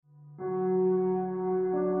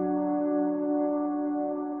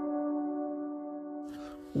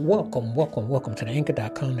Welcome to the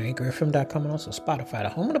Anchor.com, the AnchorFM.com, and also Spotify, the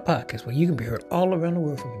home of the podcast, where you can be heard all around the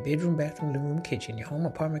world from your bedroom, bathroom, living room, kitchen, your home,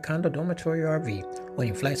 apartment, condo, dormitory, RV, on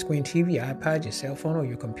your flat screen TV, iPod, your cell phone, or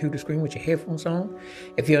your computer screen with your headphones on.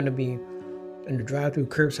 If you're going to be in the drive-through,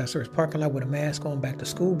 curbside service parking lot with a mask on, back to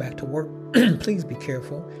school, back to work, please be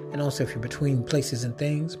careful. And also, if you're between places and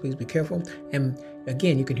things, please be careful. And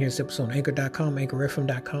again, you can hear this episode on Anchor.com,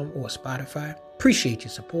 AnchorFM.com, or Spotify. Appreciate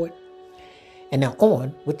your support. And now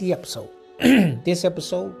on with the episode. This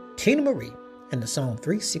episode, Teena Marie and the song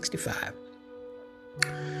 365.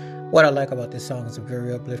 What I like about this song is a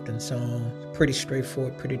very uplifting song. Pretty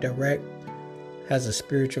straightforward, pretty direct. Has a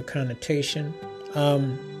spiritual connotation.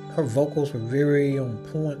 Her vocals were very on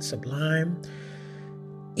point, sublime.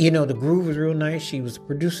 You know, the groove was real nice. She was the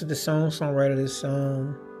producer of the song, songwriter of this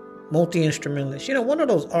song, multi-instrumentalist. You know, one of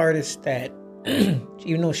those artists that,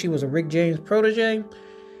 even though she was a Rick James protege,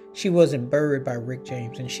 she wasn't buried by Rick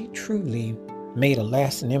James, and she truly made a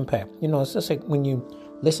lasting impact. You know, it's just like when you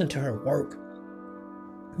listen to her work,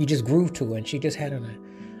 you just groove to her, and she just had an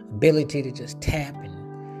ability to just tap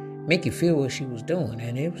and make you feel what she was doing,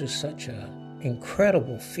 and it was just such an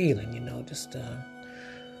incredible feeling, you know, just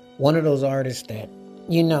one of those artists that,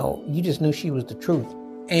 you know, you just knew she was the truth.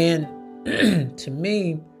 And to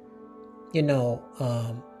me, you know,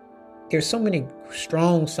 there's so many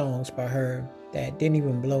strong songs by her that didn't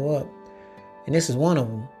even blow up. And this is one of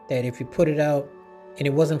them that if you put it out and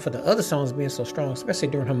it wasn't for the other songs being so strong, especially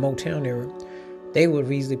during her Motown era, they would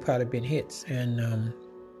have easily probably been hits. And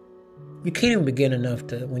you can't even begin enough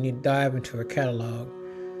to, when you dive into her catalog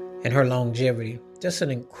and her longevity, just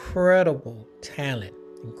an incredible talent,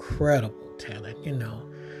 you know.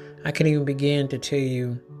 I can't even begin to tell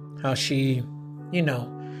you how she, you know,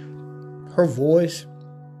 her voice,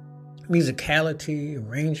 musicality,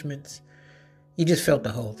 arrangements, you just felt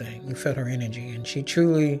the whole thing. You felt her energy. And she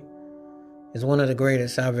truly is one of the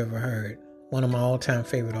greatest I've ever heard. One of my all-time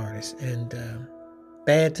favorite artists. And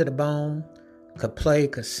bad to the bone. Could play,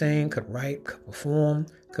 could sing, could write, could perform,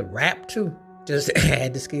 could rap too. Just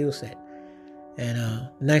had the skill set. And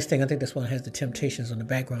nice thing, I think this one has the Temptations on the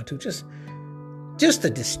background too. Just a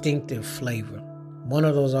distinctive flavor. One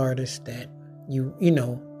of those artists that you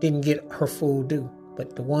know, didn't get her full due.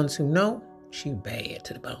 But the ones who know, she bad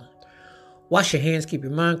to the bone. Wash your hands, keep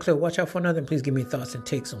your mind clear, watch out for another, and please give me thoughts and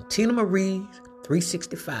takes on Teena Marie's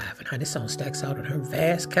 365 and how this song stacks out in her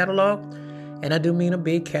vast catalog. And I do mean a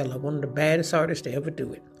big catalog, one of the baddest artists to ever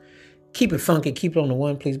do it. Keep it funky, keep it on the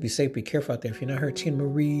one. Please be safe, be careful out there. If you're not heard Teena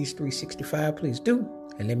Marie's 365, please do.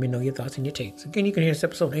 And let me know your thoughts and your takes. Again, you can hear this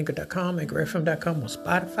episode on Anchor.com, AnchorFM.com, or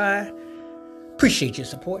Spotify. Appreciate your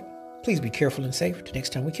support. Please be careful and safe. Till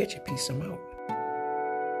next time we catch you. Peace. I'm out.